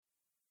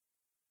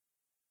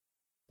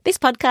This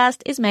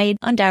podcast is made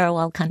on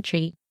Darawal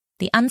country,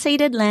 the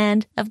unceded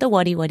land of the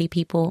Wadi Wadi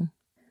people.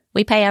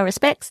 We pay our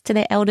respects to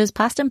their elders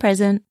past and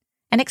present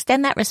and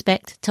extend that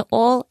respect to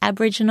all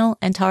Aboriginal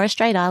and Torres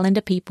Strait Islander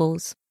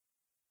peoples.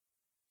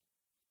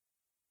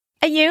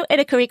 Are you at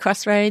a career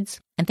crossroads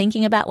and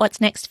thinking about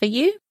what's next for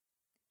you?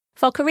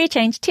 For career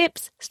change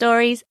tips,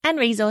 stories and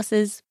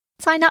resources,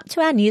 sign up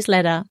to our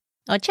newsletter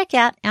or check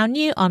out our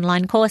new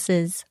online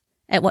courses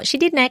at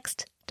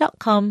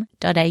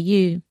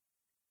whatshedidnext.com.au.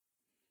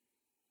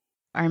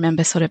 I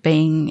remember sort of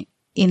being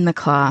in the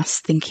class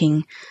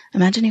thinking,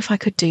 imagine if I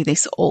could do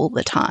this all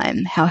the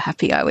time, how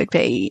happy I would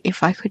be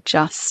if I could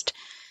just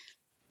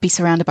be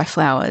surrounded by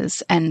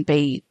flowers and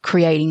be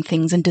creating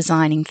things and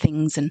designing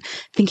things and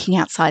thinking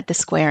outside the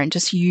square and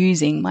just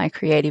using my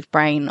creative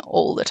brain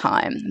all the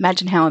time.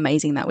 Imagine how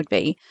amazing that would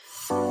be.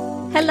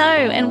 Hello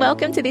and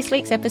welcome to this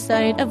week's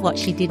episode of What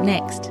She Did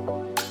Next.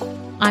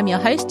 I'm your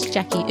host,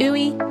 Jackie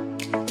Uwe,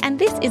 and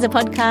this is a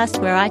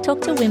podcast where I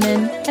talk to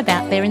women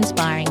about their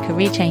inspiring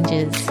career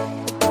changes.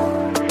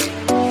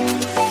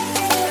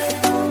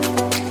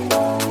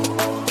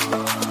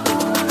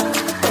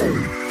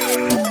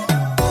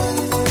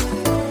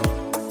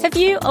 Have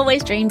you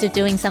always dreamed of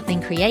doing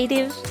something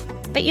creative,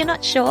 but you're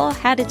not sure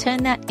how to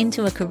turn that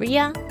into a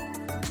career?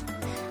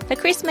 For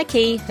Kris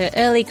McKee, her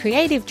early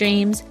creative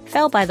dreams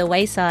fell by the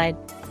wayside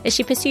as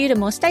she pursued a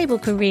more stable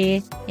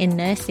career in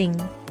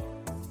nursing.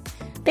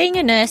 Being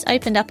a nurse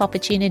opened up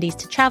opportunities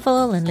to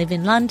travel and live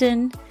in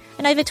London,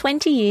 and over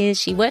 20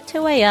 years she worked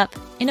her way up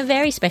in a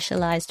very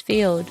specialised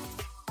field.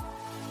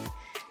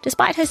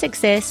 Despite her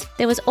success,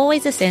 there was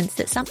always a sense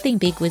that something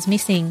big was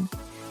missing,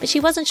 but she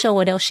wasn't sure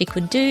what else she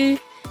could do,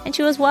 and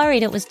she was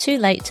worried it was too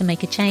late to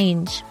make a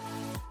change.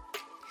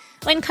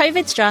 When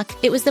COVID struck,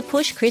 it was the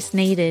push Kris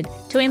needed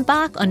to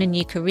embark on a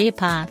new career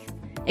path,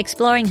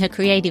 exploring her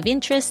creative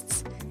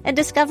interests and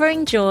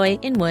discovering joy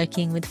in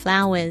working with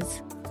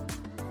flowers.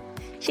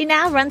 She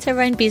now runs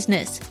her own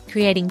business,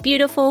 creating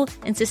beautiful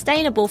and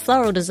sustainable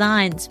floral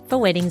designs for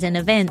weddings and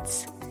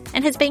events,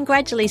 and has been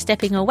gradually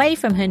stepping away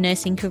from her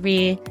nursing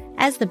career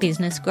as the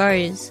business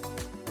grows.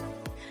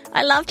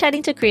 I love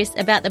chatting to Kris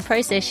about the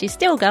process she's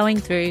still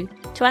going through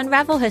to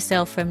unravel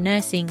herself from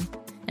nursing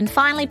and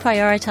finally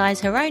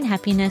prioritise her own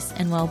happiness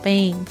and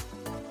well-being.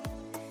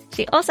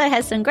 She also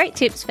has some great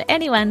tips for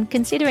anyone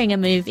considering a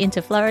move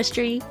into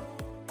floristry.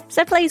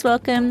 So please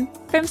welcome,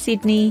 from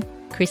Sydney,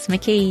 Kris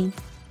McKee.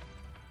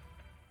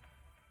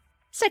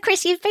 So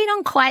Kris, you've been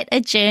on quite a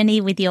journey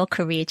with your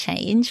career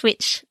change,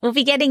 which we'll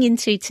be getting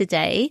into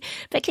today.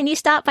 But can you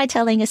start by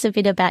telling us a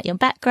bit about your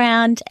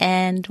background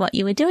and what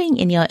you were doing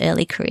in your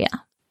early career?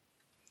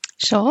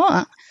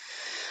 Sure.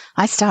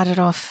 I started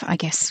off, I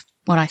guess,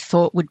 what I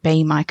thought would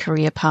be my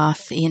career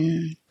path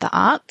in the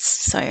arts.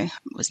 So it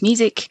was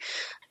music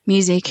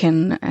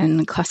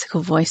and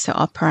classical voice, so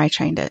opera. I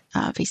trained at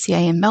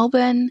VCA in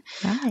Melbourne.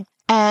 Right.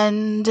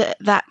 And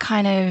that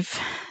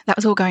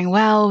was all going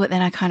well, but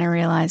then I kind of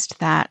realised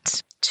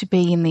that to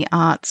be in the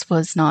arts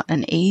was not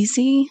an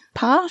easy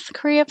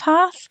career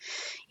path.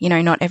 You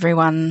know, not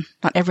everyone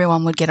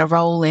would get a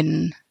role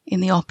in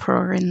the opera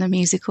or in the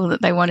musical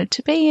that they wanted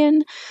to be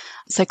in.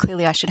 So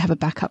clearly I should have a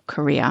backup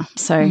career.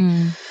 So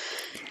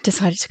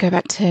decided to go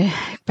back to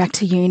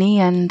uni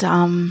and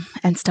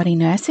study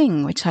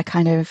nursing, which I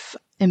kind of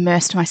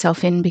immersed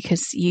myself in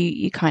because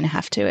you kind of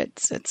have to.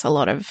 It's a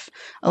lot of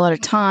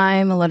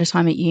time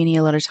at uni,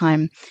 a lot of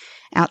time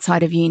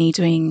outside of uni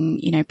doing,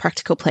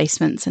 practical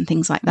placements and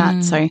things like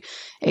that. So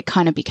it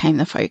kind of became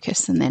the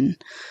focus, and then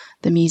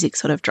the music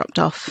sort of dropped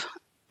off.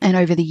 And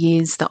over the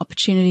years, the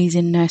opportunities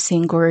in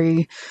nursing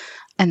grew,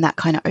 and that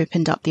kind of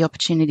opened up the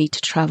opportunity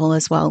to travel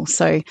as well.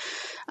 So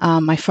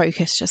my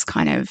focus just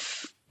kind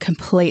of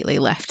completely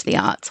left the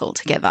arts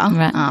altogether,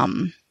 right.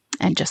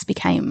 And just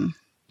became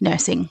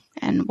nursing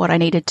and what I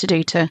needed to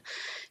do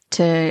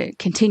to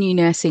continue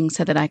nursing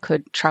so that I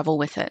could travel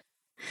with it.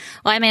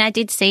 Well, I mean, I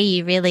did see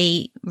you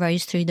really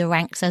rose through the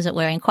ranks, as it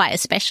were, in quite a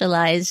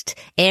specialised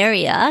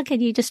area. Can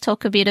you just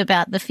talk a bit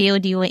about the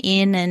field you were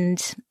in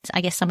and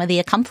I guess some of the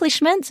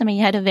accomplishments? I mean,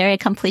 you had a very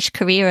accomplished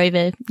career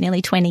over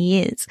nearly 20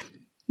 years.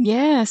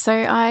 Yeah, so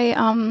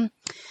when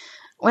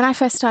I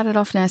first started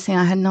off nursing,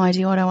 I had no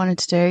idea what I wanted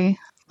to do,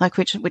 like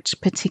which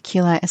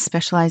particular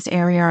specialised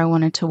area I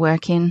wanted to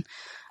work in.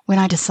 When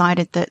I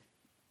decided that,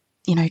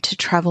 to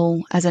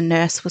travel as a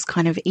nurse was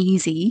kind of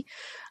easy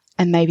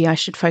and maybe I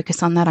should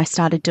focus on that, I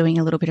started doing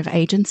a little bit of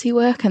agency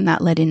work, and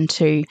that led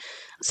into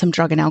some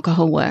drug and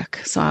alcohol work.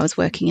 So I was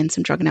working in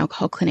some drug and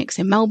alcohol clinics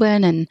in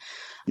Melbourne and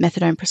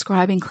methadone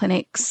prescribing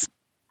clinics.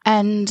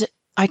 And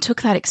I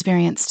took that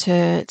experience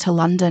to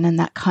London, and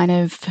that kind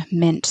of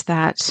meant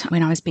that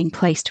when I was being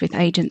placed with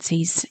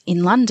agencies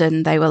in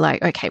London, they were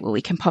like, okay, well,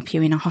 we can pop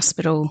you in a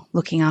hospital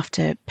looking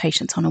after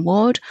patients on a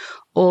ward,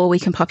 or we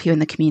can pop you in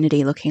the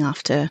community looking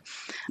after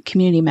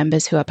community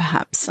members who are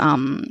perhaps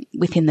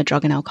within the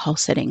drug and alcohol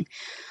setting.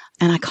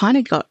 And I kind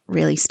of got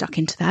really stuck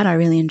into that. I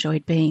really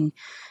enjoyed being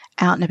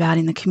out and about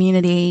in the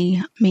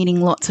community,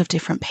 meeting lots of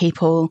different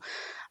people,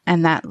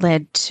 and that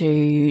led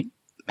to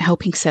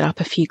helping set up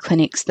a few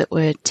clinics that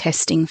were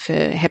testing for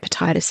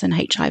hepatitis and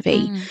HIV.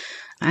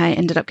 I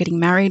ended up getting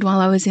married while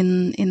I was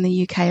in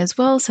the UK as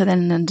well, so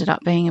then ended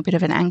up being a bit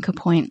of an anchor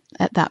point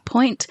at that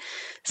point.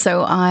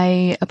 So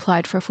I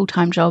applied for a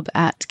full-time job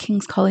at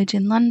King's College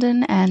in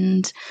London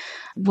and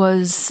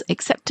was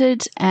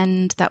accepted,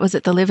 and that was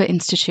at the Liver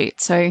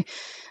Institute. So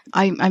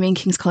I'm in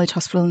King's College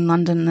Hospital in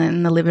London,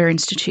 and the Liver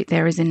Institute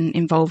there is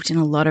involved in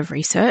a lot of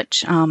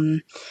research,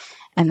 and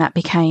that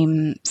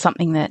became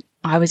something that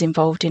I was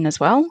involved in as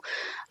well.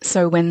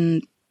 So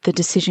when the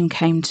decision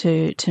came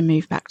to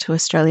move back to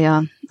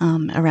Australia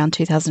around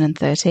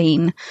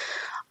 2013,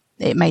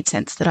 it made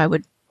sense that I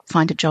would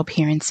find a job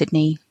here in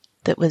Sydney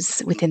that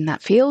was within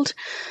that field.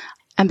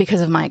 And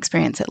because of my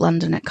experience at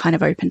London, it kind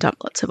of opened up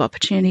lots of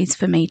opportunities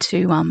for me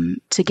to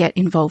get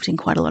involved in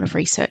quite a lot of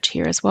research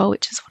here as well,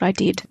 which is what I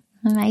did.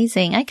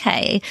 Amazing.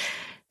 Okay.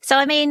 So,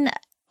 I mean,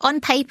 on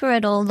paper,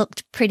 it all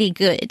looked pretty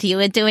good. You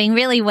were doing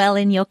really well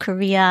in your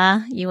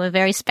career. You were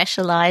very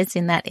specialized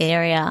in that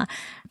area.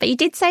 But you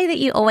did say that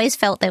you always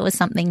felt there was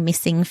something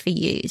missing for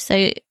you.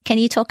 So can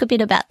you talk a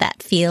bit about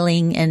that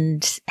feeling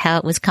and how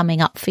it was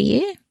coming up for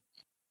you?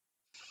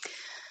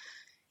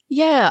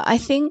 Yeah, I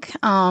think,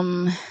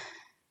 and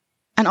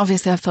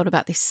obviously I've thought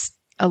about this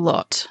a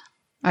lot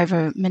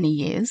over many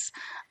years,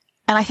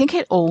 and I think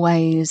it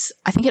always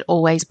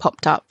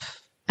popped up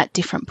at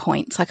different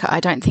points. Like, I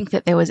don't think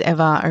that there was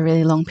ever a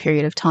really long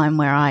period of time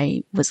where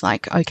I was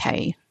like,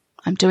 okay,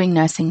 I'm doing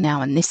nursing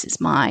now and this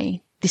is my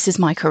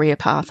career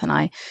path,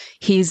 and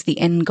here's the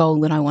end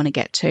goal that I want to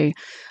get to.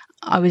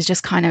 I was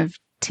just kind of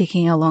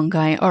ticking along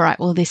going, all right,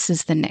 well, this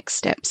is the next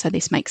step. So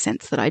this makes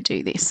sense that I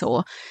do this,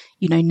 or,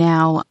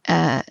 now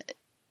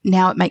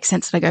it makes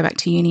sense that I go back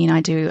to uni and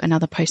I do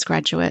another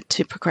postgraduate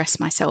to progress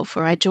myself,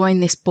 or I join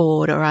this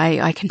board, or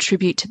I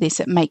contribute to this.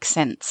 It makes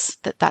sense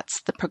that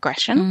that's the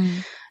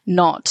progression,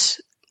 not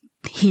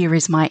here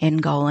is my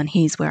end goal and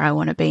here's where I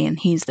want to be and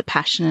here's the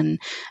passion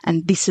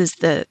and this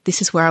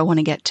is where I want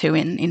to get to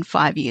in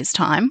 5 years'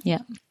 time.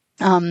 Yeah.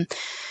 And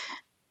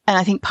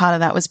I think part of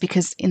that was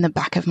because in the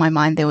back of my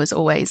mind there was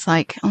always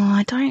like, oh,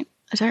 I don't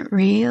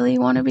really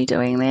want to be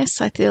doing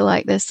this. I feel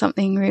like there's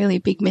something really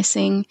big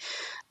missing.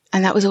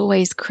 And that was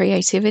always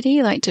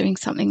creativity, like doing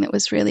something that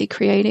was really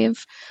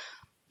creative.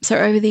 So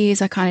over the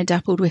years, I kind of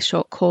dabbled with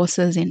short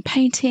courses in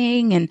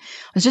painting, and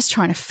I was just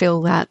trying to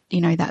fill that,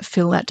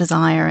 fill that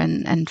desire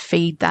and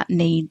feed that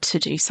need to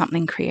do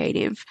something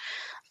creative.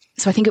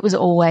 So I think it was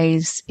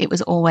always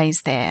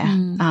there,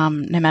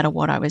 no matter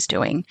what I was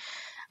doing.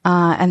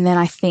 And then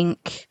I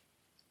think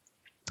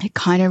it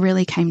kind of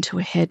really came to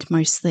a head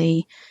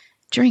mostly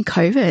during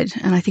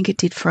COVID, and I think it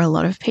did for a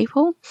lot of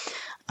people.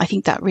 I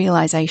think that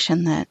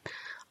realization that,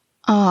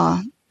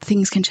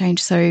 things can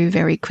change so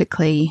very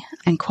quickly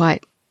and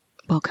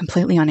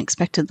completely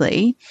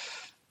unexpectedly.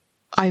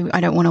 I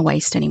don't want to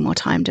waste any more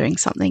time doing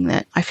something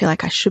that I feel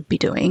like I should be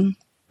doing,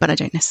 but I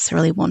don't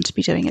necessarily want to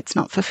be doing. It's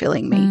not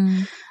fulfilling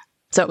me.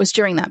 So it was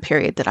during that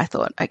period that I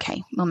thought,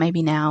 okay, well,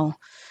 maybe now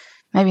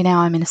I'm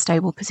in a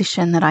stable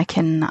position that I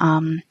can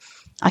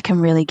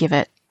really give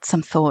it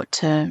some thought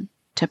to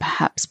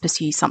perhaps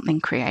pursue something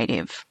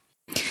creative.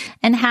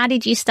 And how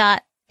did you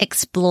start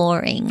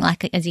exploring?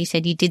 Like, as you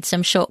said, you did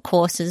some short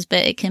courses, but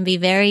it can be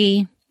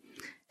very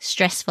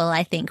stressful,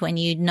 I think, when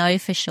you know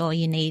for sure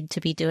you need to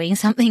be doing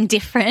something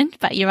different,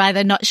 but you're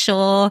either not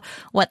sure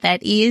what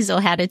that is or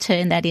how to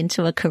turn that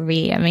into a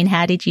career. I mean,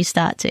 how did you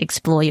start to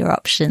explore your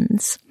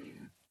options?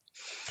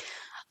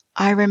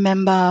 I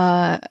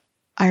remember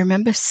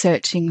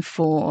searching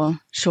for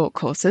short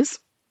courses,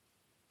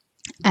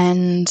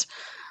 and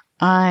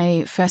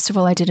I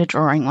did a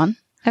drawing one.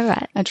 All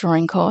right. A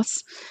drawing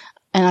course.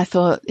 And I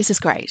thought, this is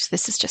great.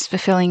 This is just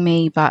fulfilling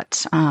me,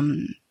 but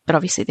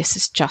obviously this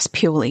is just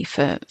purely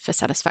for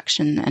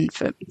satisfaction and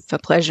for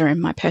pleasure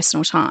in my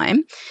personal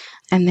time.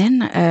 And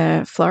then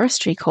a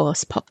floristry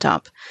course popped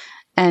up,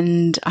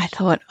 and I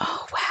thought,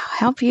 oh, wow,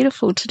 how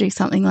beautiful to do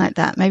something like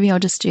that. Maybe I'll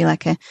just do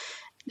like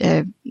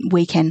a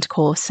weekend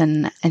course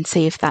and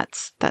see if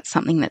that's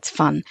something that's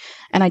fun.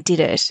 And I did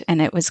it,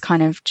 and it was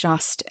kind of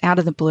just out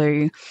of the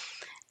blue.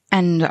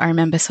 And I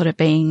remember sort of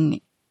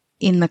being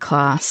in the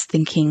class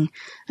thinking,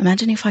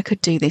 imagine if I could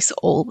do this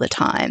all the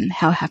time,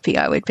 how happy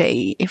I would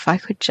be if I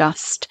could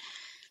just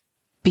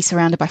be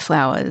surrounded by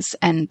flowers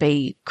and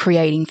be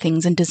creating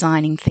things and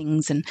designing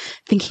things and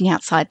thinking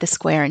outside the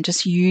square and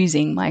just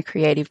using my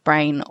creative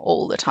brain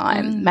all the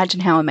time. Imagine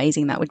how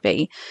amazing that would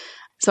be.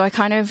 So I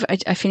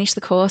finished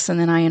the course, and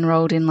then I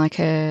enrolled in like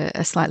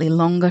a slightly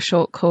longer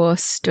short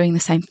course doing the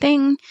same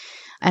thing.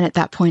 And at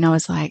that point I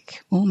was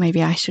like, well,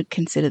 maybe I should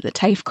consider the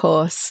TAFE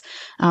course.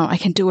 I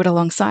can do it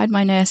alongside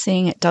my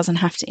nursing. It doesn't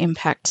have to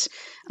impact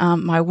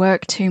my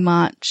work too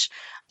much.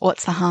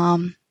 What's the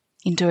harm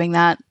in doing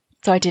that?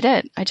 So I did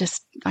it. I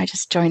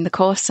just joined the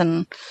course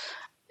and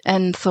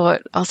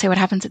thought, I'll see what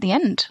happens at the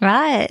end.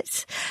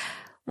 Right.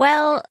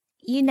 Well,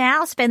 you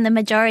now spend the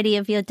majority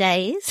of your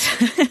days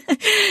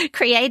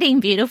creating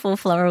beautiful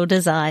floral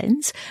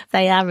designs.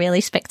 They are really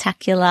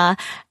spectacular.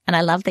 And And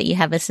I love that you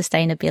have a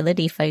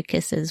sustainability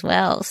focus as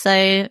well.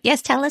 So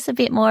yes, tell us a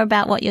bit more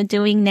about what you're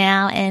doing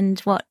now and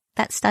what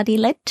that study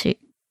led to.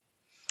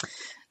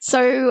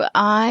 So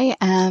I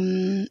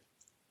am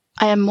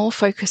more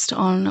focused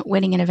on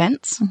wedding and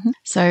events. Mm-hmm.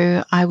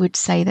 So I would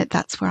say that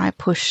that's where I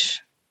push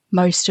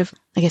most of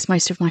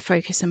my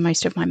focus and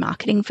most of my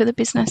marketing for the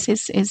business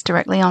is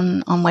directly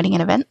on wedding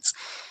and events.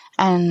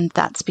 And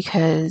that's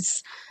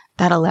because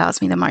that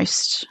allows me the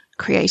most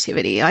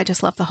creativity. I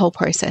just love the whole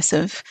process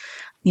of,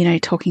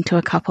 talking to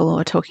a couple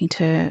or talking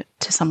to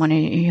someone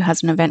who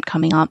has an event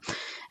coming up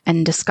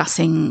and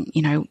discussing,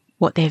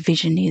 what their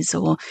vision is,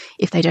 or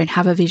if they don't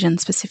have a vision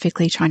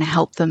specifically, trying to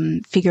help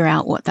them figure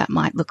out what that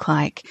might look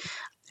like,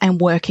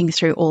 and working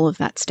through all of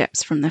that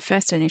steps from the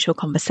first initial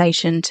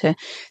conversation to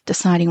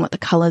deciding what the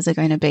colours are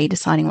going to be,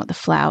 deciding what the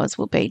flowers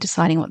will be,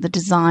 deciding what the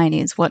design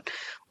is, what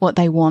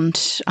they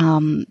want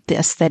the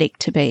aesthetic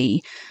to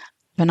be.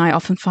 And I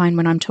often find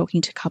when I'm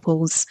talking to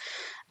couples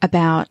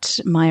about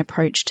my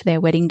approach to their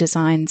wedding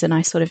designs, and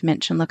I sort of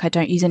mention, look, I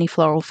don't use any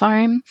floral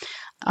foam.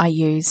 I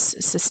use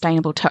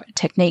sustainable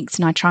techniques,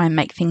 and I try and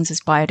make things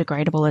as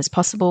biodegradable as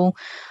possible,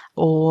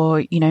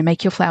 or,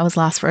 make your flowers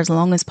last for as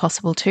long as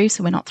possible too,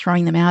 so we're not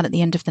throwing them out at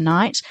the end of the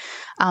night.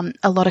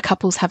 A lot of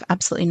couples have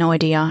absolutely no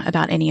idea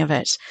about any of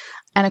it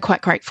and are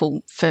quite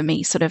grateful for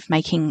me sort of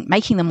making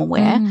them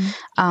aware.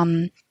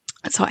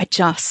 So I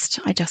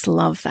just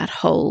love that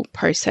whole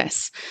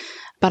process.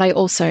 But I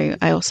also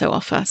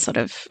offer sort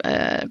of,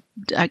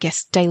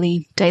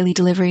 daily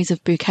deliveries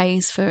of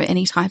bouquets for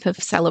any type of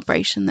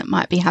celebration that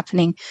might be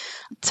happening.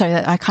 So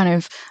that I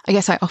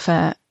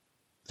offer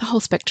the whole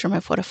spectrum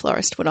of what a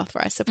florist would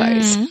offer, I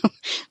suppose.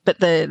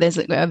 But there's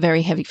a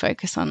very heavy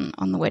focus on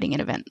the wedding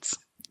and events.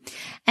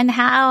 And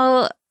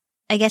how,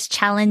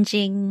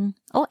 challenging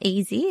or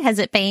easy has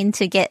it been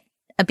to get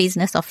a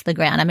business off the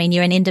ground? I mean,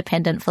 you're an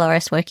independent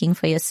florist working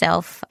for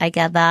yourself, I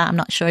gather. I'm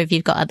not sure if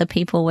you've got other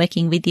people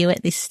working with you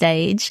at this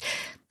stage.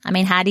 I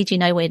mean, how did you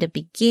know where to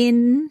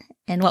begin,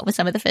 and what were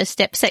some of the first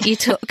steps that you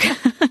took?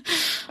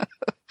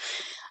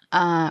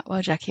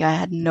 Well, Jackie, I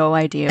had no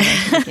idea where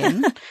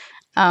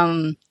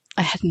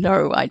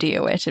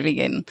to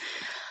begin.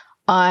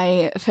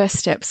 First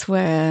steps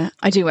were,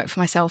 I do work for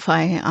myself.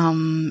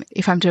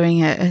 If I'm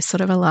doing a sort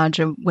of a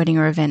larger wedding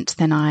or event,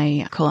 then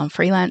I call on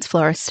freelance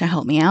florists to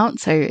help me out.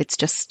 So it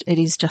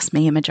is just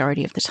me a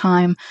majority of the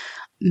time,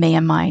 me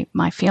and my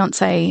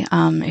fiance,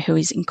 who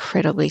is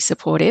incredibly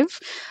supportive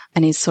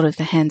and is sort of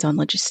the hands-on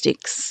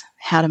logistics,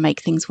 how to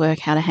make things work,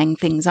 how to hang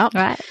things up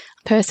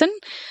person.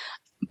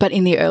 But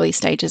in the early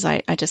stages,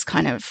 I just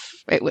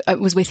it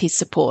was with his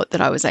support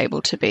that I was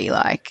able to be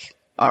like,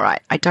 all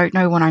right, I don't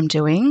know what I'm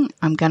doing.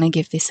 I'm going to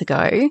give this a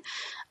go.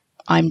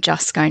 I'm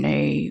just going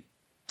to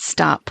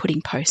start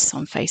putting posts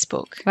on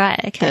Facebook. Right,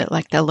 okay.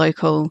 The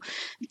local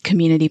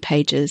community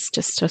pages,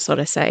 just to sort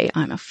of say,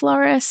 I'm a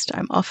florist,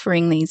 I'm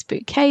offering these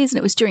bouquets. And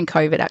it was during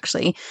COVID,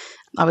 actually.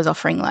 I was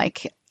offering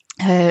like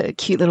a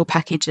cute little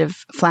package of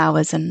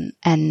flowers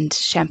and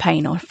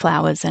champagne or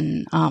flowers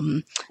and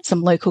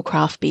some local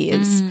craft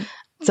beers.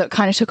 So it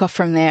kind of took off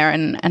from there,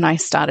 and I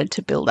started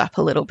to build up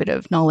a little bit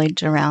of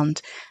knowledge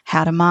around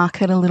how to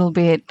market a little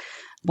bit,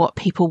 what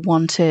people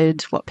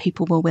wanted, what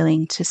people were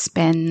willing to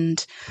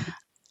spend.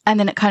 And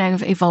then it kind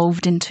of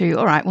evolved into,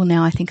 all right, well,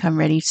 now I think I'm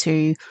ready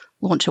to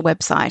launch a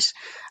website.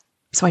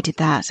 So I did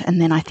that.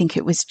 And then I think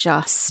it was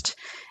just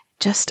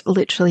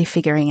literally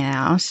figuring it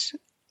out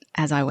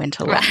as I went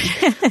along.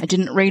 Right. I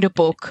didn't read a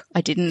book.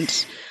 I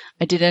didn't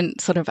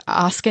sort of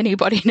ask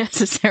anybody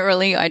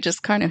necessarily. I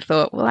just kind of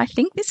thought, well, I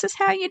think this is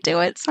how you do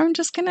it, so I'm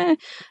just gonna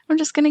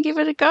give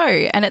it a go.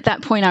 And at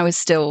that point, I was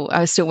still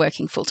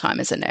working full time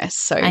as a nurse.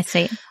 So I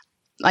see.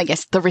 I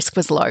guess the risk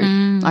was low.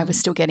 I was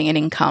still getting an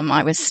income.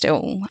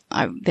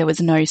 There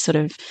was no sort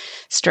of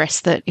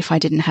stress that if I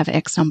didn't have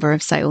X number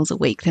of sales a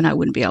week, then I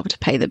wouldn't be able to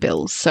pay the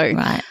bills. So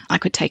I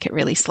could take it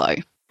really slow.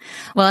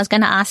 Well, I was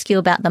going to ask you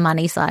about the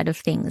money side of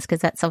things,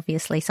 because that's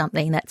obviously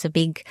something that's a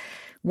big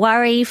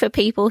worry for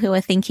people who are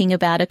thinking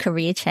about a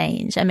career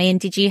change. I mean,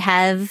 did you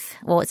have,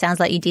 well, it sounds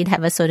like you did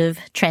have a sort of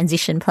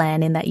transition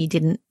plan in that you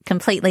didn't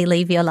completely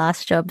leave your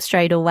last job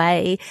straight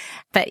away.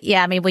 But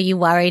yeah, I mean, were you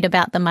worried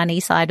about the money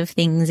side of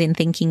things in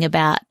thinking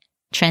about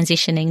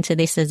transitioning to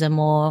this as a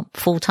more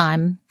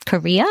full-time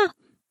career?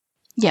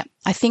 Yeah,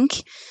 I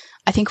think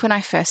when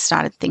I first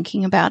started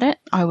thinking about it,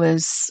 I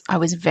was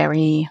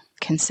very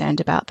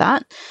concerned about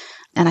that.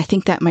 And I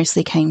think that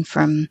mostly came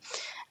from,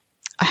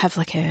 I have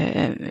like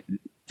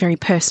very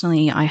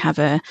personally, I have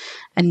a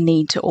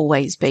need to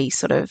always be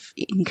sort of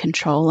in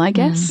control, I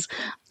guess.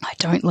 I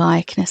don't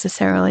like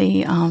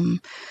necessarily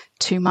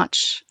too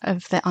much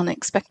of the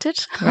unexpected.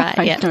 Right,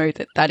 I know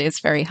that is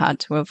very hard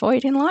to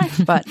avoid in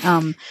life, but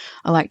I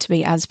like to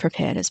be as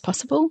prepared as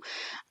possible.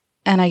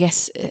 And I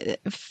guess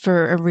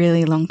for a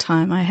really long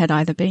time, I had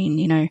either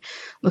been,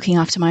 looking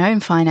after my own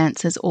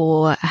finances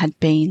or had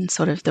been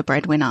sort of the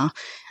breadwinner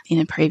in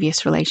a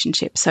previous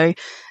relationship. So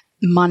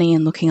money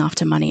and looking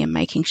after money and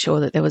making sure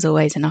that there was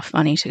always enough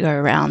money to go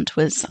around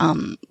was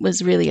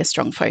really a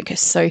strong focus.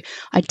 So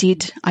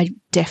I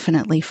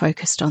definitely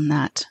focused on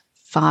that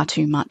far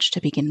too much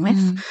to begin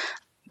with.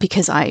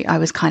 Because I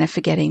was kind of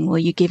forgetting, well,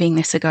 you're giving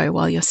this a go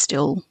while you're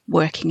still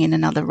working in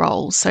another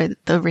role, so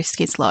the risk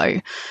is low.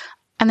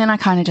 And then I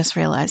kind of just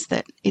realized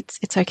that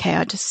it's okay.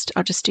 I'll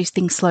just do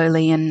things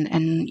slowly and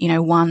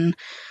one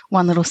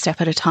little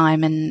step at a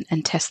time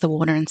and test the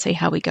water and see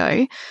how we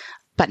go.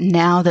 But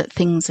now that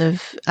things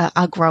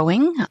are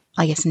growing,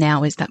 I guess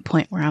now is that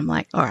point where I'm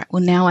like, all right,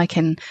 well, now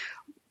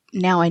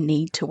I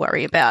need to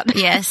worry about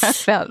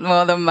about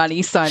more the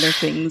money side of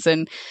things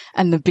and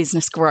the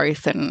business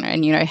growth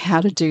and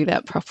how to do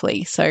that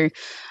properly. So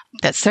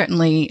that's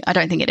certainly, I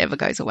don't think it ever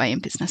goes away in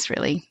business,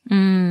 really.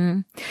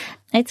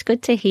 It's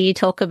good to hear you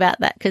talk about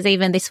that, because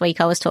even this week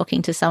I was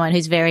talking to someone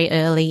who's very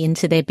early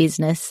into their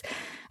business,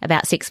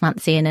 about 6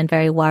 months in, and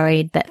very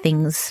worried that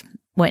things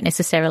weren't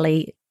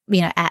necessarily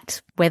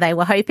at where they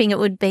were hoping it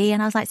would be.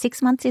 And I was like,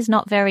 6 months is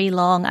not very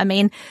long. I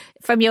mean,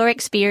 from your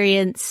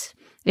experience,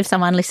 if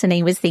someone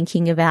listening was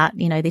thinking about,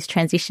 this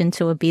transition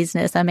to a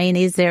business, I mean,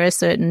 is there a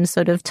certain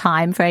sort of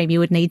time frame you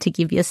would need to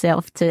give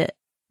yourself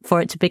for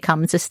it to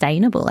become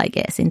sustainable, I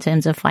guess, in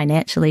terms of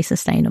financially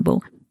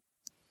sustainable?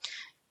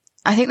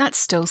 I think that's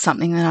still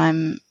something that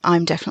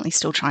I'm definitely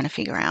still trying to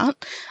figure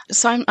out.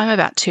 So I'm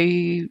about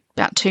 2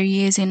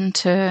 years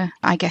into,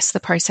 I guess,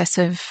 the process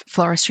of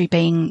floristry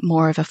being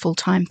more of a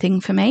full-time thing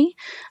for me.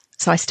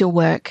 So I still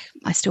work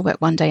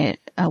 1 day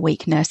a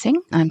week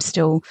nursing. I'm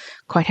still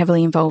quite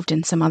heavily involved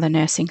in some other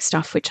nursing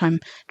stuff, which I'm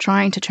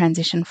trying to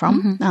transition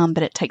from,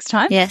 but it takes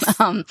time. Yes.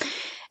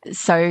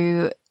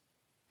 So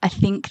I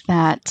think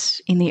that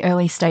in the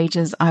early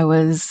stages, I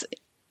was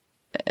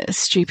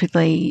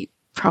stupidly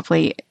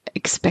probably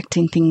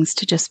expecting things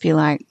to just be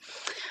like,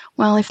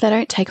 well, if they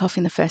don't take off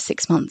in the first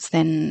 6 months,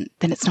 then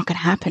it's not going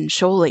to happen.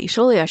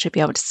 Surely I should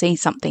be able to see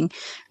something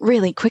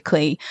really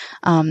quickly.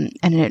 And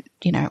it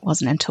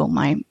wasn't until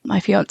my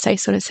fiance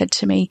sort of said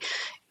to me,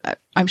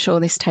 I'm sure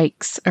this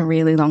takes a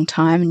really long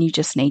time and you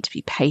just need to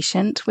be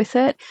patient with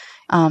it.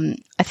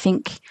 I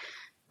think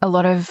a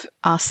lot of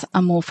us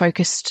are more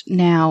focused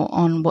now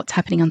on what's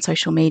happening on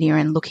social media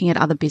and looking at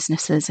other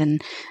businesses,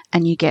 and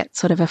you get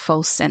sort of a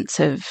false sense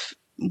of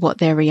what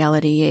their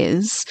reality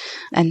is.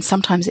 And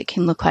sometimes it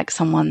can look like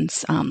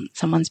someone's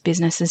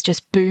business has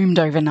just boomed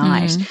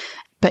overnight.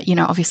 But,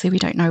 obviously we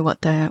don't know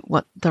what the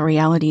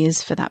reality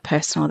is for that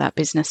person or that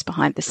business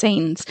behind the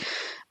scenes.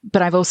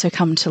 But I've also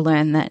come to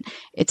learn that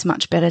it's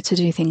much better to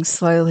do things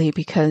slowly,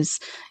 because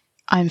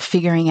I'm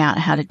figuring out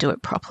how to do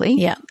it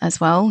properly as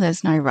well.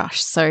 There's no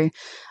rush. So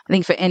I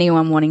think for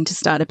anyone wanting to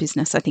start a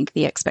business, I think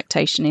the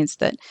expectation is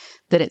that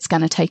it's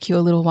going to take you a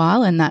little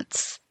while, and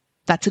that's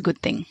a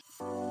good thing.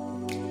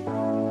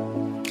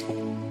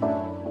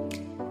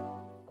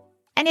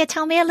 And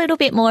tell me a little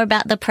bit more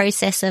about the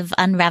process of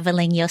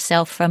unraveling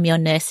yourself from your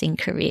nursing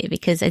career,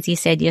 because as you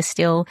said, you're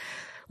still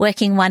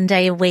working 1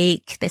 day a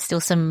week. There's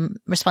still some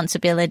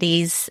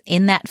responsibilities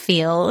in that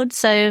field.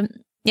 So,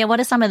 what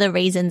are some of the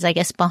reasons, I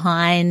guess,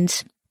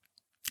 behind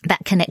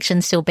that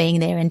connection still being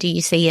there? And do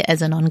you see it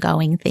as an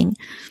ongoing thing?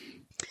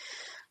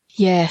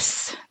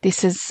 Yes,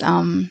 this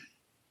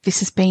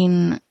has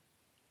been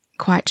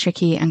quite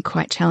tricky and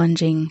quite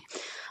challenging.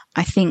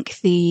 I think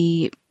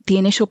the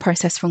initial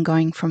process from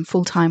going from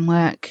full-time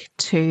work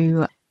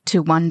to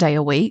 1 day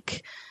a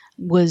week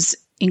was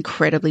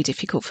incredibly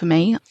difficult for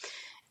me.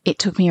 It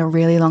took me a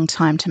really long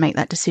time to make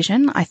that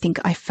decision. I think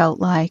I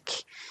felt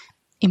like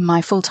in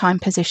my full-time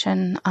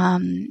position,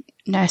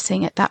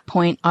 nursing at that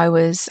point, I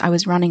was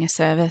running a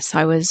service.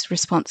 I was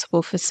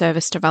responsible for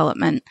service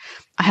development.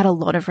 I had a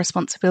lot of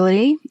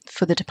responsibility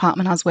for the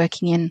department I was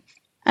working in,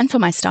 and for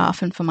my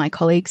staff and for my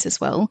colleagues as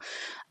well.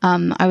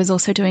 I was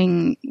also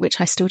doing, which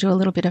I still do, a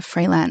little bit of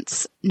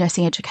freelance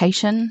nursing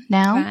education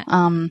now,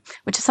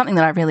 which is something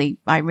that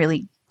I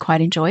really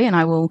quite enjoy, and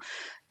I will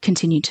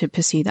continue to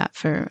pursue that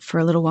for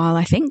a little while,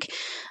 I think.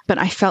 But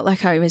I felt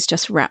like I was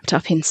just wrapped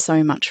up in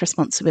so much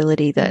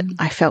responsibility that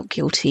I felt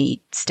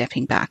guilty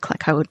stepping back,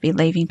 like I would be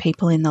leaving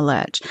people in the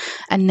lurch.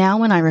 And now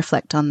when I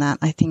reflect on that,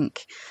 I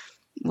think,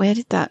 where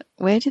did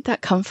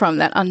that come from,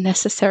 that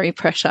unnecessary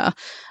pressure?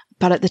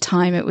 But at the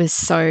time it was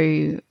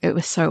so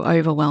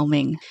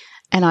overwhelming.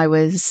 And I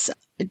was,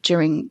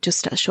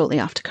 shortly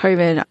after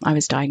COVID, I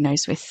was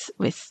diagnosed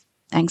with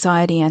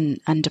anxiety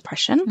and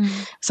depression,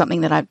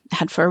 something that I've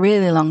had for a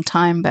really long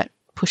time, but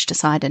pushed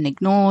aside and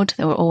ignored.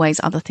 There were always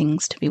other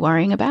things to be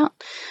worrying about.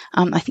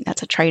 I think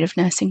that's a trait of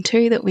nursing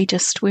too,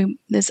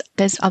 that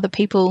there's other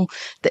people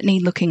that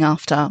need looking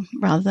after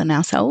rather than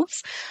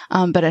ourselves.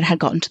 But it had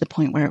gotten to the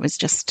point where it was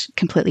just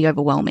completely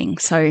overwhelming.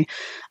 So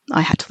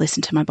I had to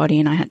listen to my body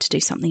and I had to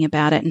do something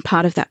about it. And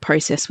part of that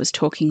process was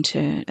talking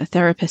to a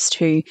therapist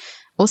who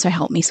also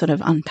helped me sort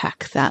of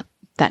unpack that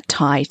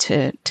tie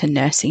to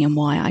nursing and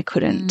why I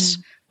couldn't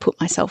put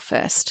myself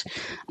first.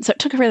 So it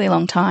took a really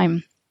long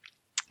time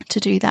to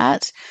do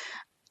that.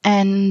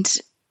 And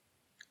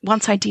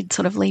once I did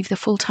sort of leave the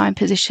full-time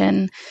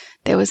position,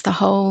 there was the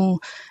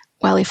whole,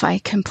 well, if I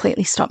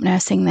completely stop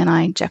nursing, then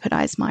I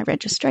jeopardize my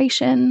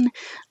registration.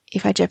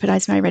 if I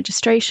jeopardize my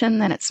registration,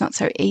 then it's not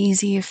so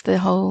easy. If the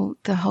whole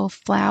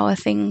flower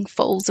thing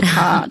falls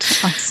apart,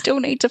 I still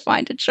need to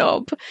find a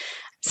job.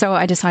 So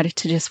I decided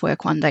to just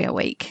work 1 day a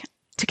week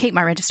to keep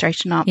my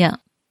registration up,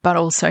 but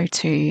also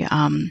to,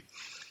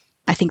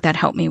 I think that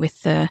helped me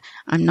with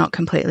I'm not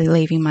completely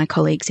leaving my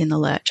colleagues in the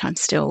lurch. I'm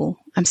still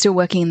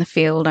working in the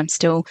field. I'm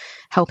still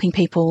helping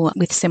people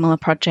with similar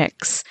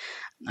projects.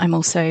 I'm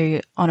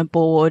also on a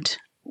board,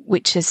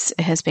 which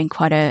has been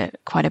quite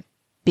a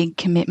big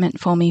commitment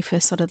for me for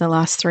sort of the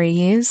last 3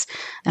 years.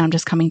 And I'm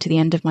just coming to the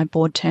end of my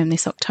board term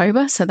this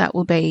October. So that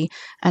will be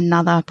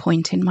another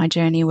point in my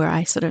journey where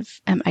I sort of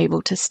am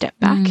able to step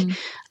back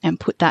and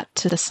put that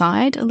to the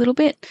side a little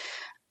bit.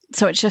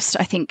 So it's just,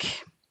 I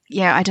think,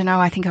 I don't know.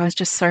 I think I was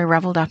just so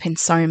raveled up in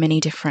so many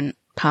different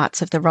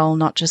parts of the role,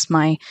 not just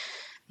my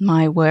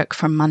work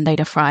from Monday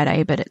to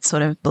Friday, but it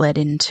sort of bled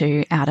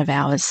into out of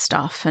hours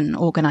stuff and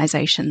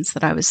organizations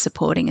that I was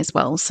supporting as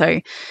well.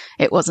 So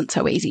it wasn't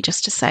so easy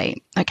just to say,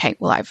 okay,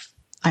 well,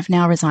 I've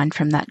now resigned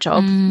from that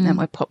job and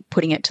we're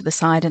putting it to the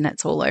side and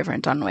it's all over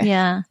and done with.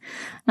 Yeah.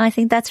 No, I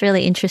think that's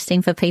really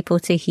interesting for people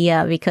to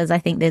hear, because I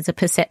think there's a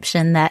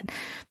perception that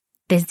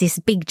there's this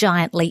big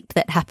giant leap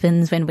that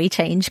happens when we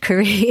change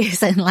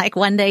careers, and like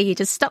one day you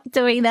just stop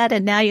doing that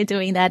and now you're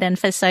doing that. And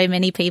for so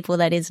many people,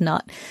 that is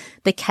not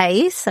the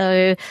case.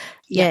 So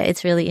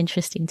it's really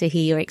interesting to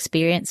hear your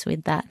experience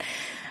with that.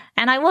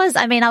 And I was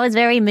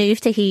very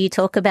moved to hear you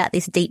talk about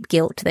this deep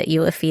guilt that you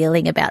were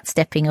feeling about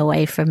stepping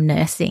away from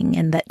nursing,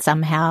 and that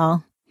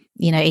somehow,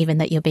 even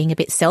that you're being a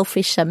bit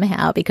selfish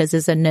somehow, because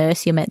as a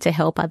nurse, you're meant to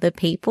help other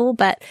people.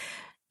 But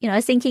I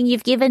was thinking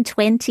you've given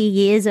 20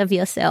 years of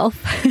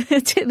yourself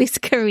to this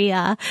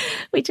career,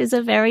 which is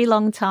a very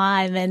long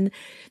time. And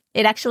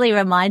it actually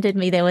reminded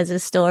me, there was a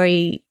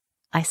story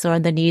I saw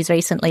in the news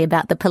recently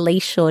about the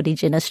police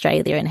shortage in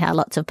Australia and how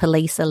lots of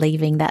police are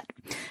leaving that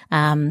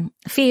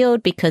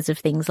field because of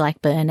things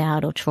like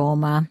burnout or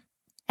trauma.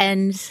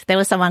 And there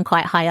was someone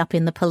quite high up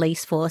in the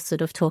police force sort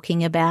of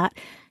talking about,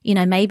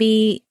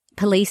 maybe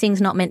policing's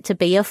not meant to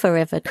be a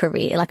forever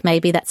career. Like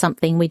maybe that's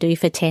something we do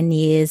for 10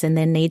 years and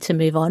then need to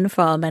move on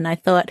from. And I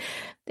thought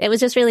it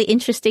was just really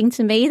interesting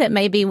to me that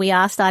maybe we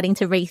are starting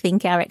to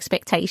rethink our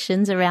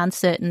expectations around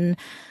certain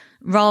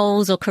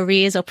roles or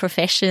careers or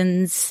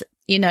professions,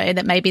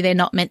 that maybe they're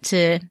not meant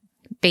to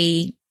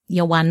be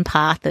your one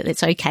path, that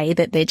it's okay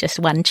that they're just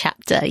one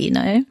chapter,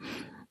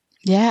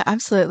 Yeah,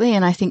 absolutely.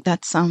 And I think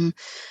that's an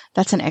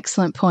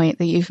excellent point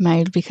that you've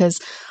made, because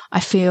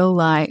I feel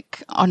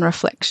like on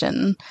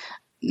reflection,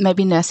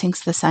 maybe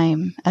nursing's the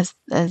same as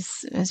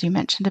you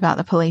mentioned about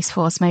the police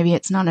force. Maybe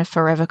it's not a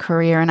forever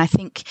career. And I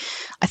think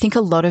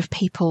a lot of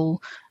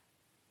people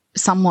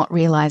somewhat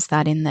realize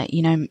that, in that,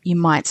 you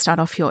might start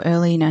off your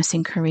early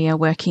nursing career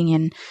working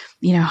in,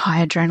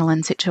 high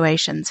adrenaline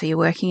situations. So you're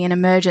working in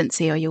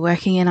emergency, or you're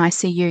working in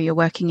ICU, you're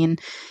working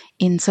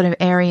in sort of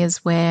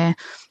areas where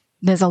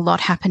there's a lot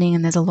happening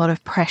and there's a lot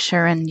of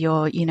pressure, and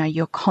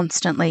you're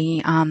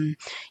constantly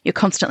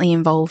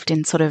involved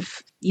in sort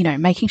of,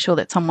 making sure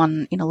that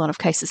someone in a lot of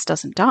cases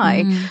doesn't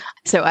die.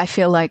 So I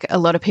feel like a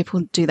lot of people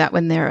do that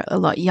when they're a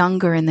lot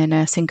younger in their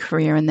nursing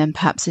career, and then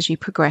perhaps as you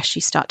progress,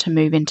 you start to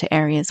move into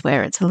areas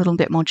where it's a little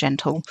bit more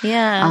gentle.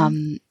 Yeah.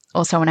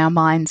 Also on our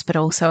minds, but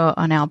also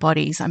on our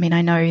bodies. I mean,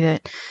 I know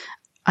that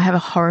I have a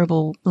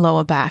horrible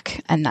lower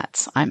back, and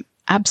I'm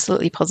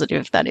absolutely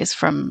positive that is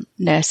from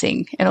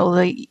nursing and all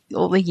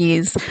the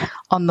years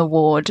on the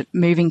ward,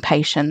 moving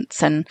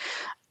patients and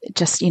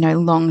just,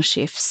 long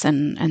shifts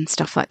and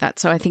stuff like that.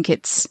 So I think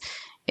it's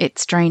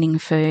draining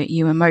for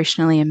you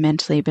emotionally and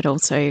mentally, but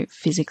also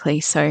physically.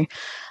 So,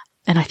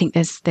 and I think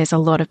there's a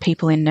lot of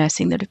people in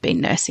nursing that have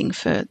been nursing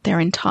for their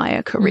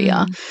entire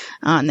career,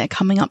 and they're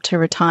coming up to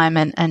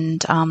retirement,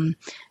 and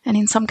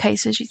in some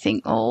cases you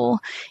think, oh,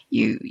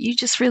 you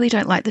just really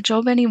don't like the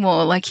job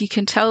anymore. Like you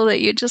can tell that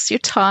you're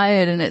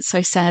tired, and it's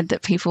so sad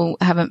that people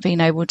haven't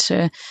been able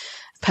to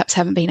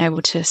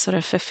sort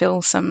of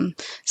fulfill some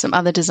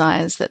other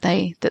desires that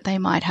they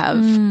might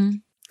have.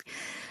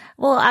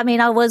 Well, I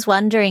mean, I was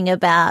wondering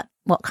about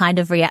what kind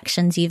of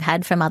reactions you've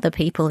had from other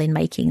people in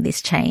making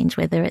this change,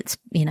 whether it's,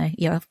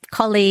 your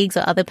colleagues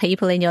or other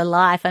people in your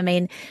life. I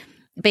mean,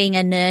 being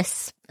a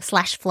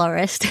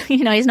nurse/florist,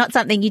 is not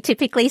something you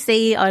typically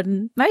see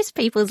on most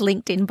people's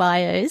LinkedIn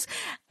bios.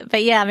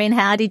 But yeah, I mean,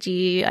 how did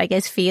you, I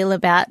guess, feel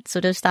about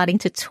sort of starting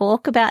to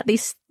talk about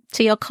this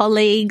to your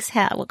colleagues?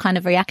 What kind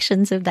of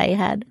reactions have they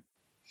had?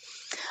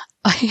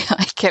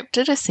 I kept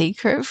it a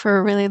secret for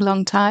a really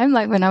long time.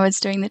 Like when I was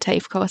doing the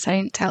TAFE course, I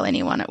didn't tell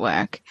anyone at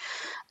work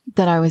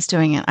that I was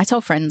doing it. I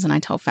told friends and I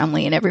told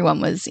family, and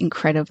everyone was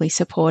incredibly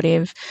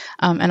supportive.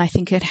 And I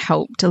think it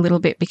helped a little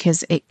bit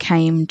because it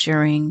came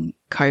during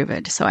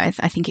COVID. So I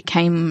think it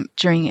came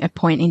during a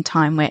point in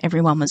time where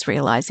everyone was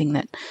realizing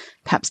that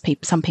perhaps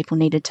some people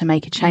needed to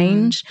make a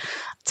change.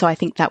 So I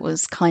think that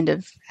was kind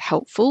of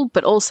helpful.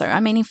 But also,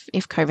 I mean,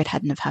 if COVID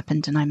hadn't have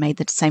happened and I made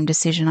the same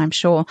decision, I'm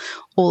sure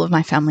all of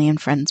my family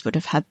and friends would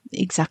have had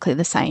exactly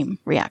the same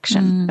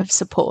reaction of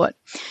support.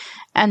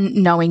 And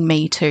knowing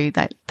me too,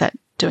 that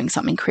doing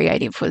something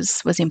creative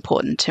was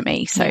important to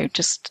me. So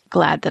just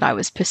glad that I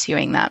was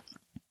pursuing that.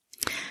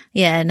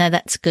 Yeah, no,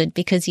 that's good,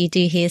 because you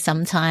do hear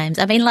sometimes,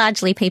 I mean,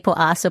 largely people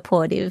are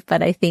supportive,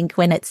 but I think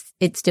when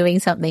it's doing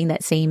something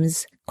that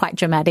seems quite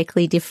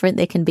dramatically different,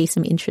 there can be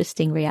some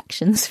interesting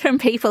reactions from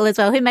people as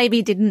well who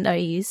maybe didn't know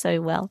you so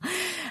well.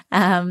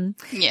 But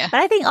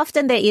I think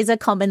often there is a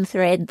common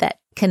thread that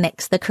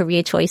connects the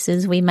career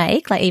choices we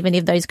make, like even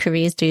if those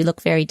careers do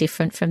look very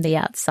different from the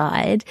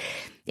outside.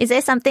 Is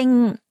there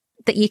something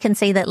that you can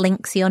see that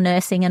links your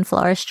nursing and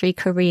floristry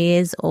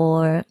careers,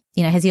 or,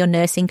 you know, has your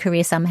nursing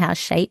career somehow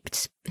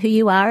shaped who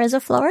you are as a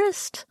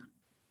florist?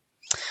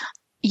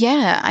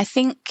 Yeah, I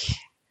think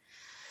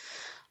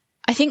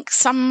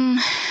some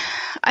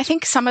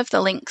of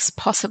the links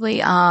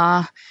possibly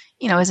are,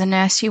 you know, as a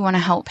nurse, you want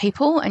to help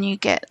people and you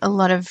get a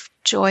lot of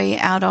joy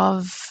out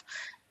of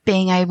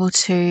being able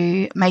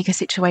to make a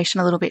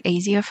situation a little bit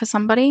easier for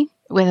somebody,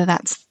 whether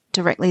that's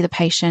directly the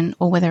patient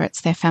or whether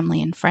it's their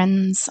family and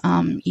friends.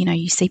 You know,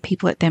 you see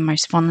people at their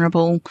most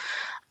vulnerable,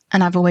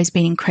 and I've always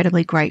been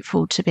incredibly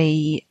grateful to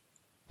be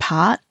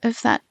part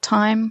of that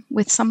time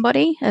with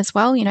somebody as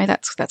well. You know,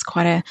 that's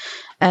quite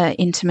a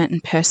intimate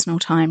and personal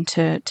time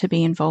to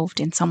be involved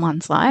in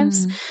someone's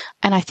lives.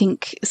 And I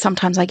think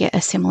sometimes I get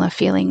a similar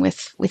feeling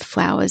with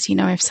flowers. You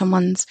know,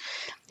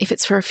 if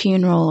it's for a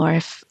funeral,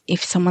 or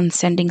if someone's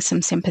sending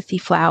some sympathy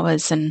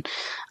flowers, and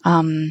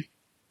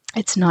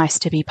it's nice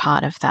to be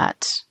part of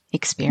that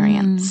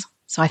experience.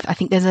 So I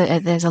think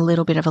there's a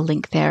little bit of a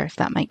link there, if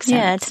that makes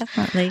sense. Yeah,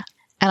 definitely.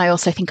 And I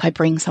also think I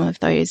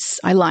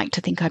like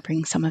to think I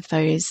bring some of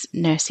those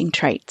nursing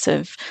traits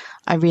of,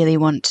 I really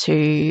want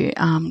to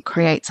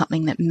create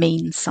something that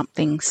means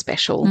something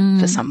special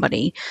for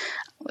somebody,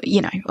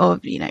 you know, or,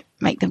 you know,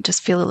 make them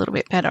just feel a little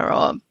bit better,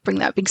 or bring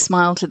that big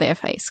smile to their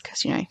face,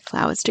 because, you know,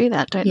 flowers do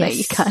that, don't they?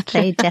 You can't,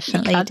 they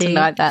definitely do.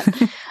 Deny that.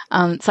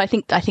 So I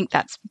think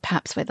that's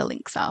perhaps where the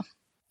links are.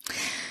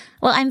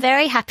 Well, I'm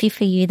very happy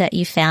for you that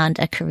you found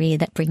a career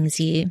that brings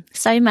you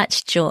so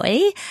much joy.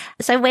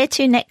 So where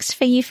to next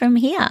for you from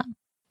here?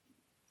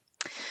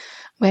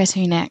 Where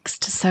to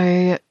next?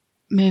 So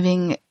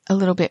moving a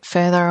little bit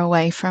further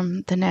away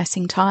from the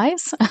nursing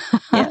ties,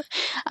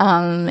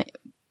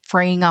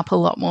 freeing up a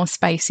lot more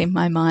space in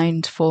my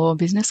mind for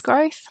business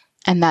growth.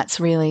 And that's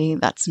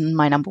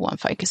my number one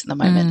focus at the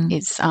moment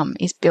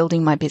is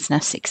building my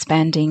business,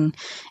 expanding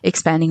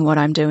what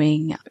I'm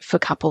doing for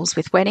couples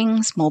with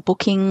weddings, more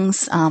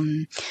bookings,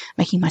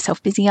 making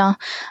myself busier,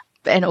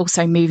 and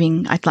also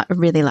moving. I'd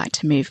really like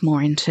to move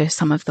more into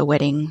some of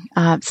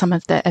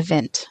the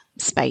event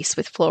space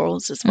with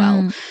florals as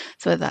well.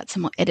 So that's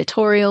some more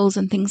editorials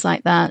and things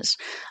like that.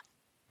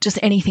 Just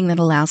anything that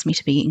allows me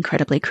to be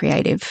incredibly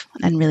creative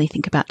and really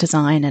think about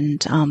design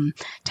and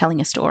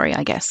telling a story,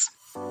 I guess.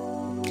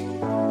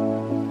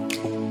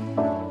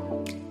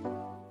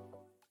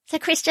 So,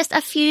 Kris, just a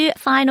few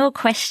final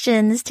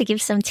questions to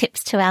give some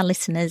tips to our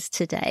listeners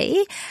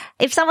today.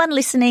 If someone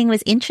listening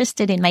was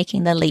interested in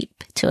making the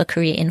leap to a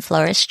career in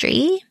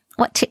floristry,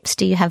 what tips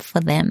do you have for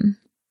them?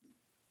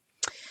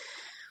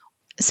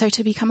 So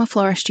to become a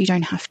florist, you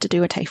don't have to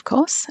do a TAFE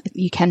course.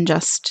 You can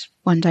just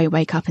one day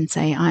wake up and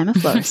say, I'm a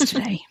florist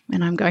today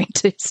and I'm going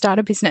to start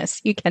a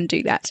business. You can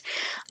do that.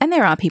 And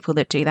there are people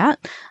that do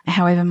that.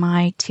 However,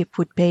 my tip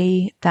would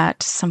be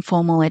that some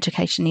formal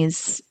education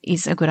is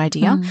a good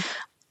idea.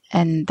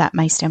 And that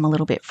may stem a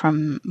little bit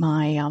from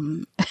my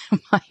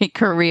my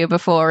career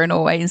before, and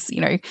always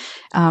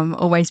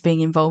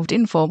being involved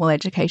in formal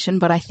education.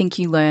 But I think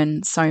you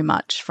learn so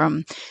much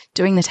from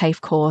doing the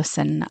TAFE course,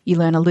 and you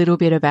learn a little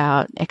bit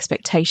about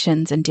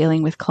expectations and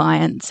dealing with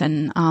clients,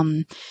 and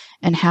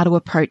how to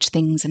approach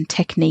things, and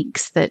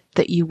techniques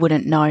that you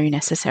wouldn't know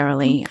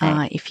necessarily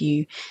if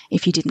you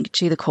didn't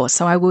do the course.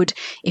 So I would,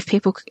 if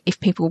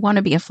people want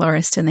to be a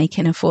florist and they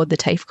can afford the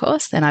TAFE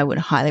course, then I would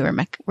highly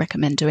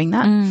recommend doing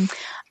that.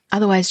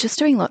 Otherwise, just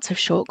doing lots of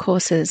short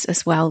courses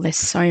as well. There's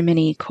so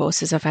many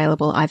courses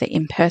available, either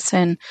in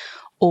person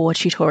or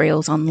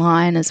tutorials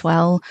online as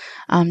well.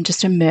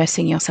 Just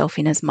immersing yourself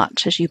in as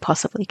much as you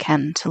possibly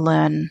can to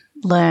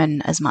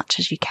learn as much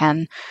as you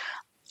can,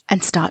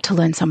 and start to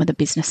learn some of the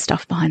business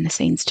stuff behind the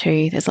scenes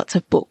too. There's lots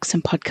of books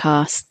and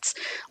podcasts.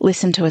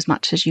 Listen to as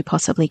much as you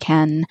possibly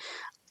can,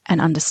 and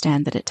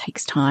understand that it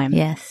takes time.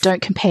 Yes.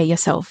 Don't compare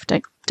yourself.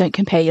 Don't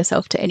compare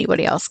yourself to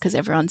anybody else, because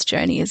everyone's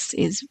journey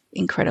is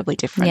incredibly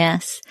different.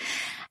 Yes.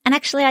 And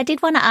actually, I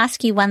did want to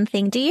ask you one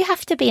thing. Do you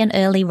have to be an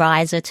early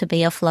riser to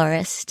be a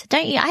florist?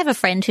 Don't you? I have a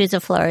friend who's a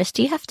florist.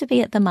 Do you have to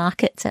be at the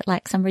markets at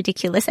like some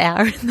ridiculous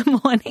hour in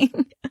the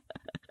morning?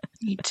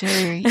 You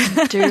do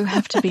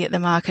have to be at the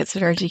markets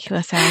at a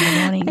ridiculous hour in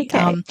the morning.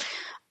 Okay.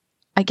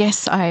 I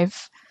guess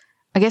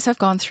I've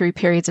gone through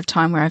periods of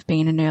time where I've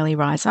been an early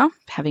riser,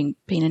 having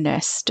been a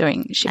nurse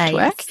doing shift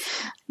work.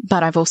 Yes.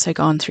 But I've also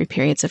gone through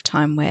periods of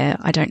time where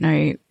I don't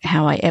know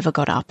how I ever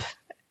got up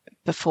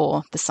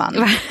before the sun.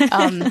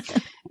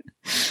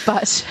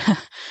 Right.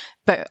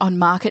 But on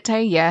market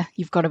day, yeah,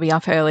 you've got to be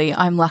up early.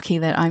 I'm lucky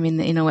that I'm in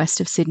the inner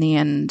west of Sydney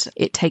and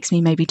it takes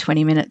me maybe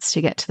 20 minutes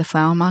to get to the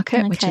flower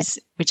market,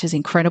 which is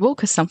incredible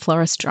because some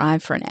florists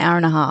drive for an hour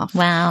and a half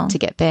to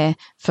get there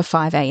for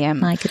 5 a.m.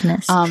 My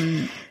goodness.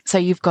 So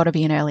you've got to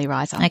be an early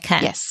riser. Okay.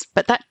 Yes.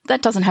 But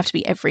that doesn't have to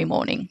be every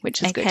morning,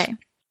 which is good.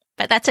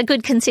 But that's a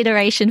good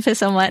consideration for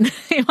someone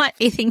who might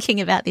be thinking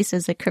about this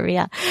as a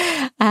career.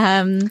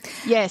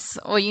 Yes,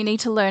 or you need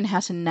to learn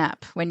how to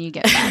nap when you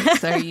get back.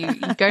 So you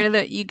go to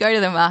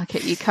the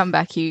market, you come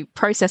back, you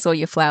process all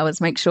your flowers,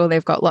 make sure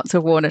they've got lots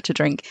of water to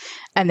drink,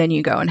 and then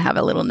you go and have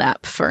a little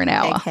nap for an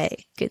hour.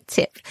 Okay, good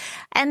tip.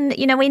 And,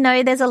 we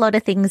know there's a lot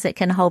of things that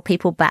can hold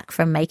people back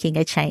from making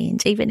a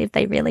change, even if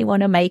they really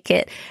want to make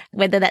it,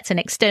 whether that's an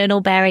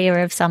external barrier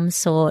of some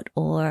sort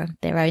or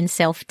their own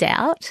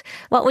self-doubt.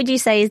 What would you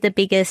say is the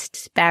biggest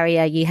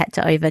barrier you had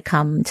to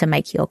overcome to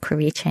make your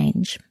career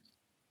change?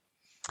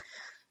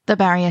 The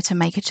barrier to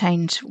make a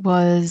change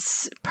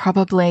was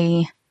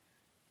probably,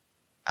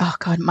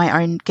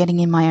 getting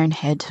in my own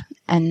head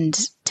and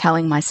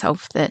telling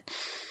myself that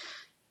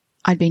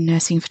I'd been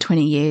nursing for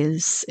 20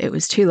 years. It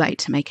was too late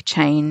to make a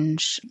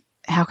change.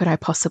 How could I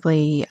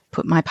possibly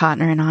put my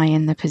partner and I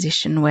in the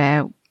position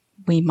where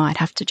we might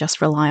have to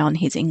just rely on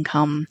his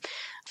income?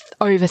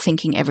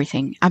 Overthinking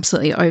everything,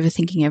 absolutely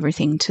overthinking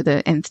everything to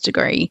the nth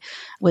degree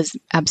was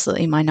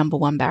absolutely my number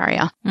one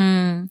barrier.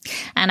 And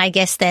I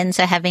guess then,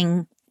 so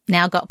having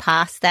now got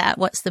past that,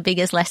 what's the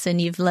biggest lesson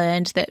you've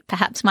learned that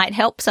perhaps might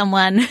help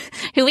someone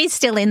who is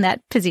still in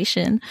that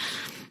position?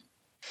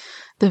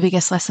 The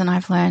biggest lesson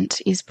I've learned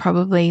is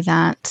probably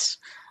that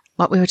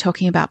what we were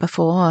talking about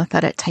before,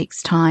 that it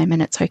takes time and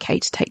it's okay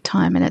to take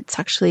time, and it's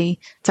actually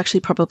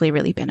probably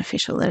really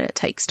beneficial that it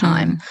takes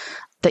time.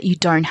 That you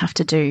don't have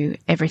to do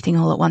everything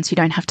all at once. You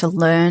don't have to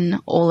learn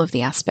all of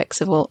the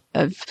aspects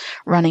of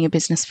running a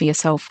business for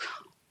yourself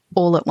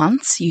all at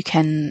once. You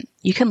can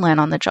learn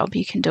on the job.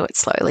 You can do it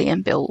slowly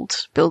and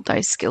build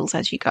those skills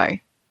as you go.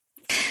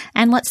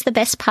 And what's the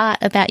best part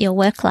about your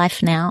work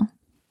life now?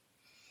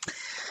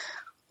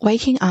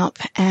 Waking up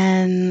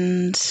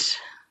and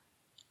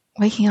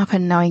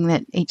knowing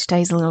that each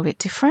day is a little bit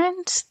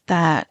different,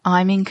 that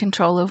I'm in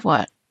control of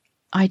what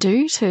I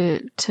do to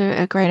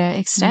a greater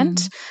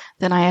extent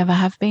than I ever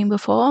have been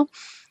before.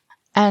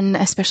 And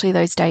especially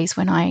those days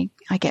when I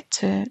get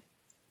to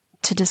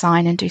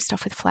design and do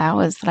stuff with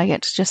flowers, that I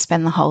get to just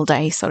spend the whole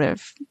day sort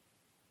of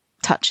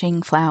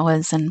touching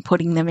flowers and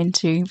putting them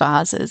into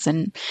vases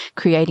and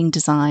creating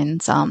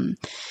designs.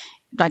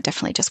 I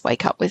definitely just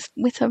wake up with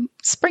a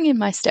spring in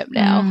my step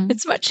now.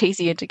 It's much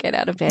easier to get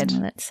out of bed. Oh,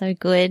 that's so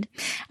good.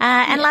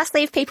 And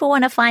lastly, if people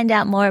want to find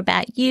out more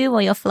about you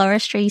or your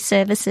floristry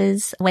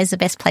services, where's the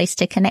best place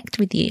to connect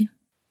with you?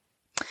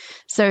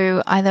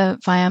 So either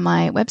via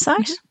my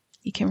website,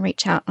 you can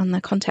reach out on the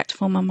contact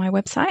form on my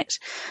website,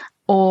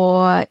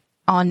 or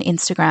on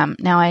Instagram.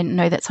 Now, I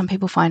know that some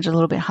people find it a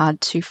little bit hard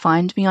to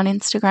find me on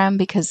Instagram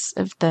because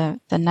of the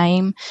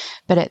name,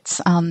 but it's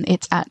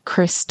at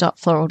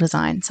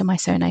kris.floraldesign. So my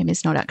surname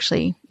is not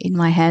actually in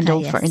my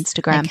handle for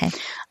Instagram. Okay.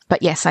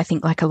 But yes, I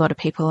think like a lot of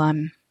people,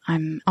 I'm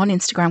on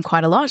Instagram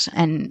quite a lot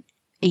and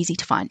easy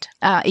to find,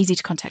 easy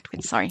to contact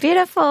with. Sorry.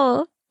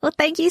 Beautiful. Well,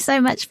 thank you so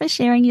much for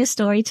sharing your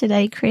story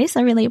today, Kris.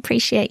 I really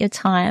appreciate your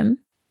time.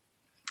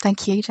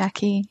 Thank you,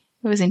 Jackie.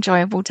 It was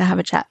enjoyable to have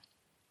a chat.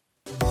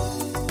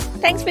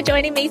 Thanks for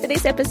joining me for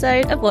this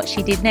episode of What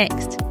She Did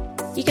Next.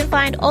 You can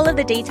find all of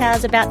the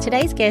details about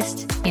today's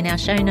guest in our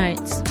show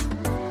notes.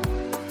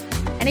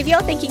 And if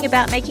you're thinking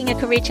about making a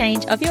career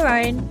change of your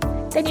own,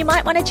 then you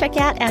might want to check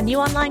out our new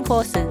online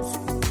courses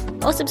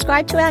or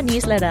subscribe to our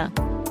newsletter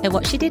at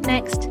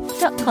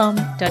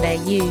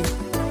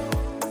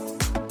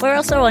whatshedidnext.com.au. We're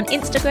also on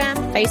Instagram,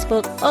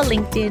 Facebook or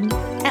LinkedIn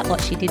at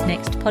What She Did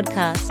Next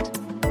Podcast.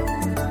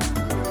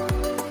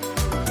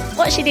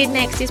 What She Did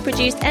Next is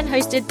produced and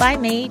hosted by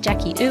me,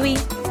 Jackie Uwe,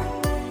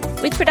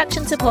 with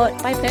production support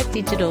by Perk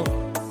Digital.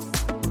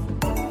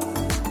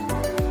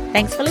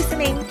 Thanks for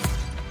listening.